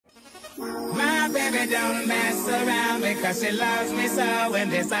My baby don't mess around because she loves me so, and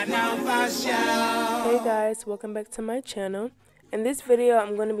this I know for sure. Hey guys, welcome back to my channel. In this video,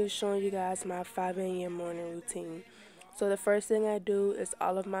 I'm going to be showing you guys my 5 a.m. morning routine. So the first thing I do is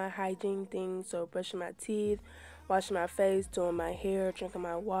all of my hygiene things, so brushing my teeth, washing my face, doing my hair, drinking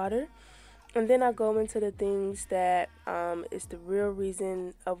my water. And then I go into the things that is the real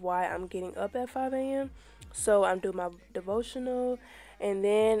reason of why I'm getting up at 5 a.m. So I'm doing my devotional, and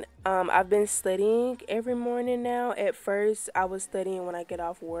then I've been studying every morning now. At first, I was studying when I get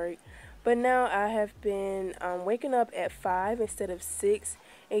off work, but now I have been waking up at 5 instead of 6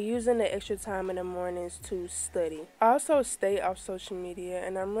 and using the extra time in the mornings to study. I also stay off social media,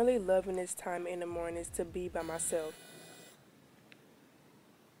 and I'm really loving this time in the mornings to be by myself.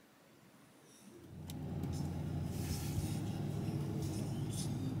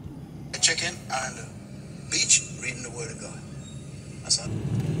 Check in on the beach, reading the Word of God. That's all.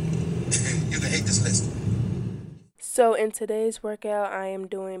 You can hate this list. So in today's workout, I am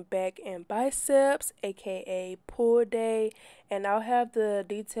doing back and biceps, aka pull day, and I'll have the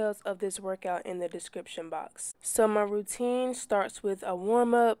details of this workout in the description box. So my routine starts with a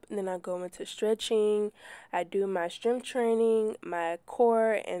warm-up, then I go into stretching, I do my strength training, my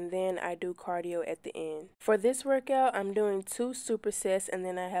core, and then I do cardio at the end. For this workout, I'm doing 2 supersets, and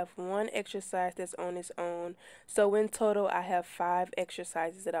then I have 1 exercise that's on its own. So in total, I have 5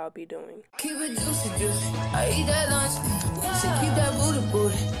 exercises that I'll be doing. Keep it juicy, juicy. I eat that lunch. She keep that booty,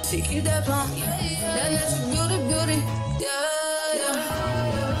 booty. She keep that pump. That natural beauty, beauty. Yeah, yeah.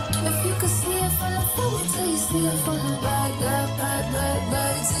 If you could see it from the front, till you see it from the back. Back,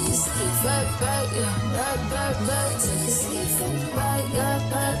 till you see it back, yeah. Back, till you see it from the back.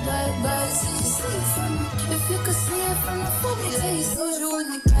 Back, till you see it from the. If you could see it from the front, till you see you in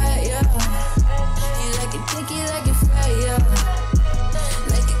the back, yeah. You like it thick, you like it fat, yeah.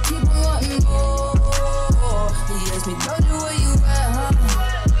 Like it keep on wanting more. He asked me, told you where you at, huh?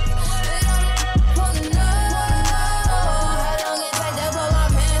 And I wanna know how long it take to pull my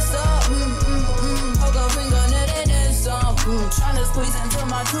pants up. Poke a finger, nut and then some. Tryna squeeze into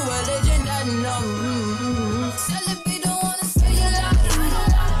my true religion, that no. Celebrate, don't wanna say you like it.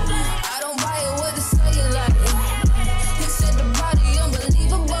 I don't buy it with the say you like it. He said the body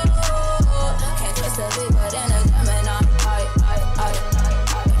unbelievable. Can't trust a big but then a Gemini. I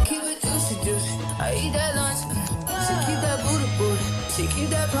keep it juicy, juicy. I eat that lunch. She keep that booty, booty. She keep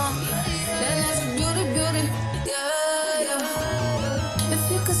that pump. That natural beauty, beauty. Yeah, yeah. If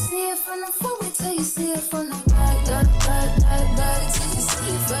you could see it from the front, wait till you see it from the back. Back, till you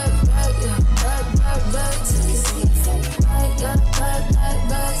see it back, yeah. Back, till you see it from the back.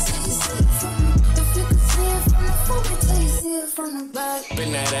 Back, till you see it from the. If you could see it from the front, wait till you see it from the back.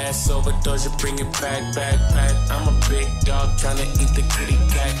 Bend that ass over, doors, you bring it back. I'm a big dog tryna eat the kitty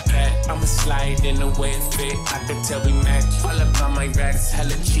cat. I'ma slide in the way it fit. I can tell we match. All up on my racks,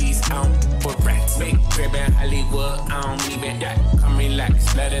 hella cheese. I don't put rats. Big crib in Hollywood, I don't even that. Come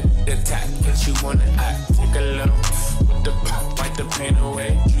relax, let it attack. Get you wanna act. Take a look with the pop, wipe the pain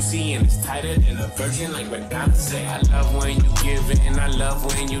away. Juicy and it's tighter than a virgin, like Madonna say. I love when you give it, and I love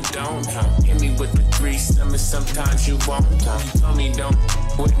when you don't. Hit me with the grease, sometimes you won't. Tell me don't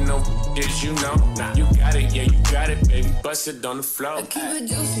with no bitches, you know. You got it, yeah, you got it, baby. Bust it on the floor. I keep it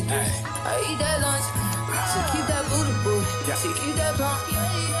juicy, juicy. I eat that lunch. She keep that booty, booty. She keep that pump.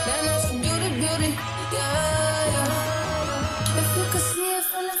 That natural beauty, beauty. Yeah, yeah. If you could see it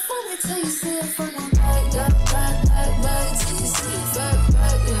from the front, wait till you see it from the back. Back, till you see it back,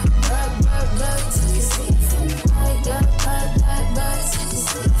 yeah. Back, till you see it from the back. Back, till you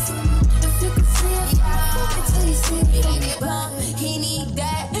see it from the. If you could see it from the front, wait till you see it from the back. He need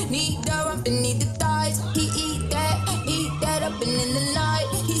that up and need the thighs. He eat that up and in the night.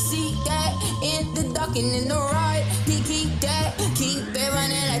 He see that in the dark and in the right. He keep it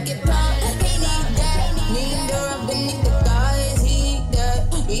running like it pump. He need her up and need the thighs. He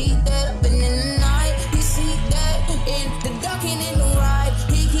eat that up and in the night. He see that in the dark and in the right.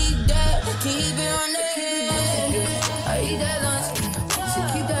 He keep it running. I eat that lunch. She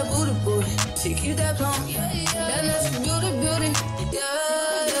keep that booty, booty. She keep that pump. That natural beauty, beauty. Yeah,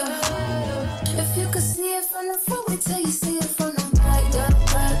 yeah. If you could see it from the front, wait till you see it from the back.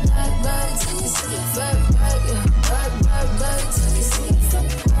 Back, till you see it back, yeah. Back, till you see it from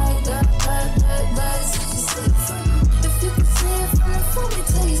the back. Back, till you see it from the. If you could see it from the front, wait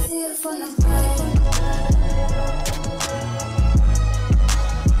till you see it from the back.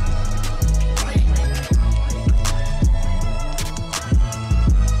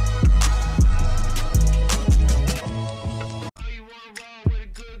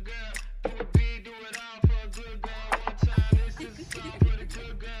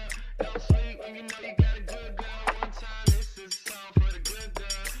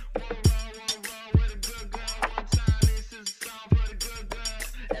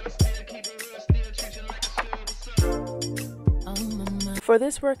 For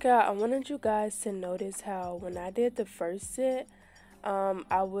this workout, I wanted you guys to notice how when I did the first set,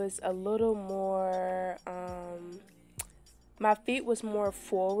 I was a little more, my feet was more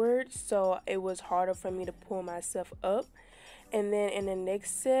forward, so it was harder for me to pull myself up. And then in the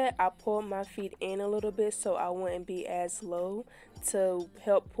next set, I pulled my feet in a little bit so I wouldn't be as low to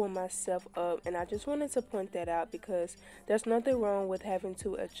help pull myself up. And I just wanted to point that out because there's nothing wrong with having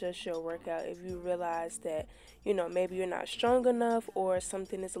to adjust your workout if you realize that, you know, maybe you're not strong enough or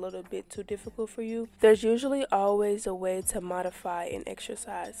something is a little bit too difficult for you. There's usually always a way to modify an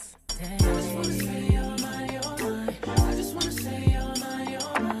exercise.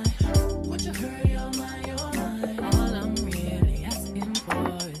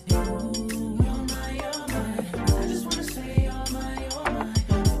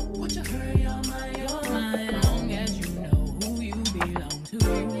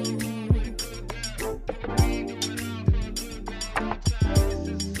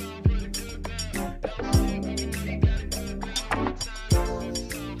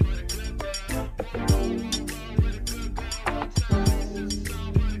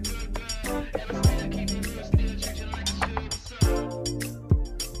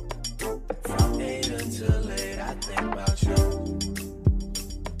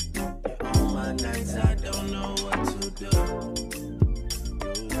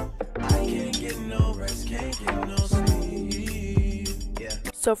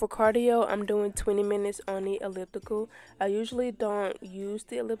 So for cardio, I'm doing 20 minutes on the elliptical. I usually don't use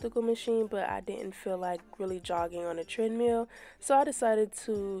the elliptical machine, but I didn't feel like really jogging on a treadmill. So I decided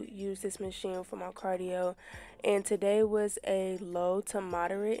to use this machine for my cardio. And today was a low to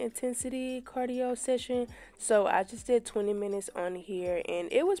moderate intensity cardio session. So I just did 20 minutes on here and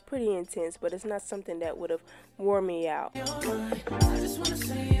it was pretty intense, but it's not something that would have wore me out.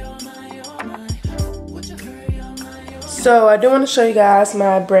 So I do want to show you guys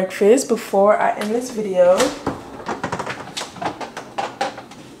my breakfast before I end this video.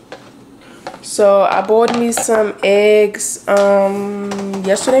 So I boiled me some eggs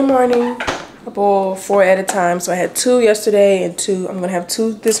yesterday morning. I boiled 4 at a time. So I had 2 yesterday and 2. I'm going to have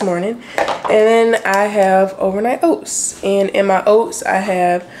 2 this morning. And then I have overnight oats. And in my oats I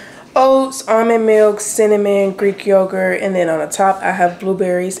have oats, almond milk, cinnamon, Greek yogurt. And then on the top I have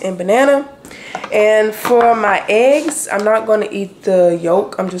blueberries and banana. And for my eggs, I'm not going to eat the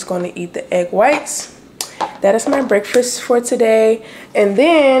yolk. I'm just going to eat the egg whites. That is my breakfast for today. And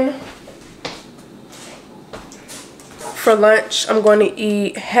then for lunch, I'm going to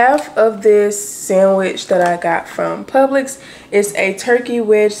eat half of this sandwich that I got from Publix. It's a turkey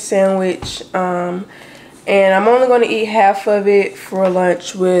wedge sandwich. And I'm only going to eat half of it for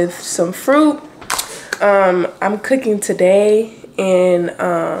lunch with some fruit. I'm cooking today. And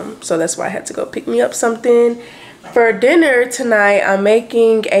so that's why I had to go pick me up something. For dinner tonight, I'm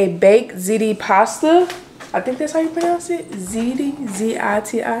making a baked ziti pasta. I think that's how you pronounce it. Ziti,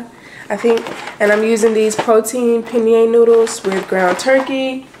 Z-I-T-I, I think. And I'm using these protein penne noodles with ground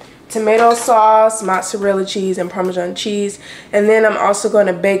turkey, tomato sauce, mozzarella cheese, and Parmesan cheese. And then I'm also going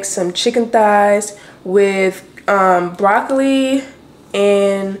to bake some chicken thighs with broccoli.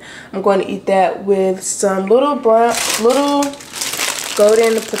 And I'm going to eat that with some little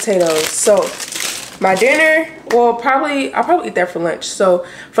golden potatoes. So my dinner, well, I'll probably eat that for lunch. So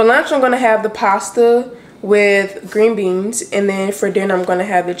for lunch, I'm going to have the pasta with green beans, and then for dinner I'm going to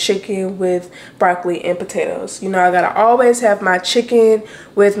have the chicken with broccoli and potatoes. You know, I gotta always have my chicken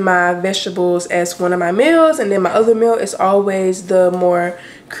with my vegetables as one of my meals, and then my other meal is always the more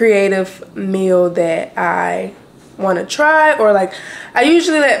creative meal that I want to try, or like I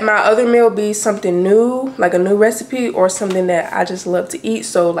usually let my other meal be something new, like a new recipe or something that I just love to eat.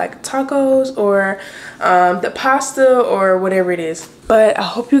 So like tacos or the pasta or whatever it is. But I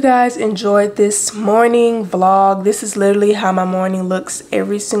hope you guys enjoyed this morning vlog. This is literally how my morning looks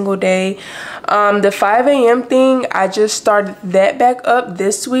every single day. The 5 a.m. thing, I just started that back up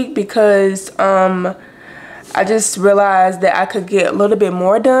this week because I just realized that I could get a little bit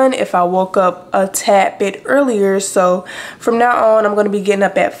more done if I woke up a tad bit earlier. So from now on, I'm going to be getting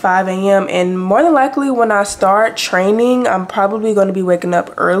up at 5 a.m. and more than likely when I start training, I'm probably going to be waking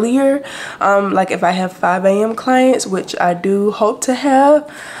up earlier. Like if I have 5 a.m. clients, which I do hope to have.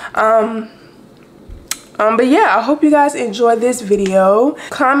 But yeah, I hope you guys enjoyed this video.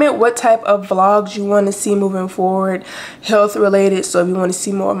 Comment what type of vlogs you want to see moving forward, health related. So if you want to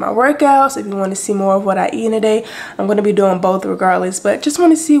see more of my workouts, if you want to see more of what I eat in a day, I'm going to be doing both regardless. But just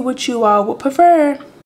want to see what you all would prefer.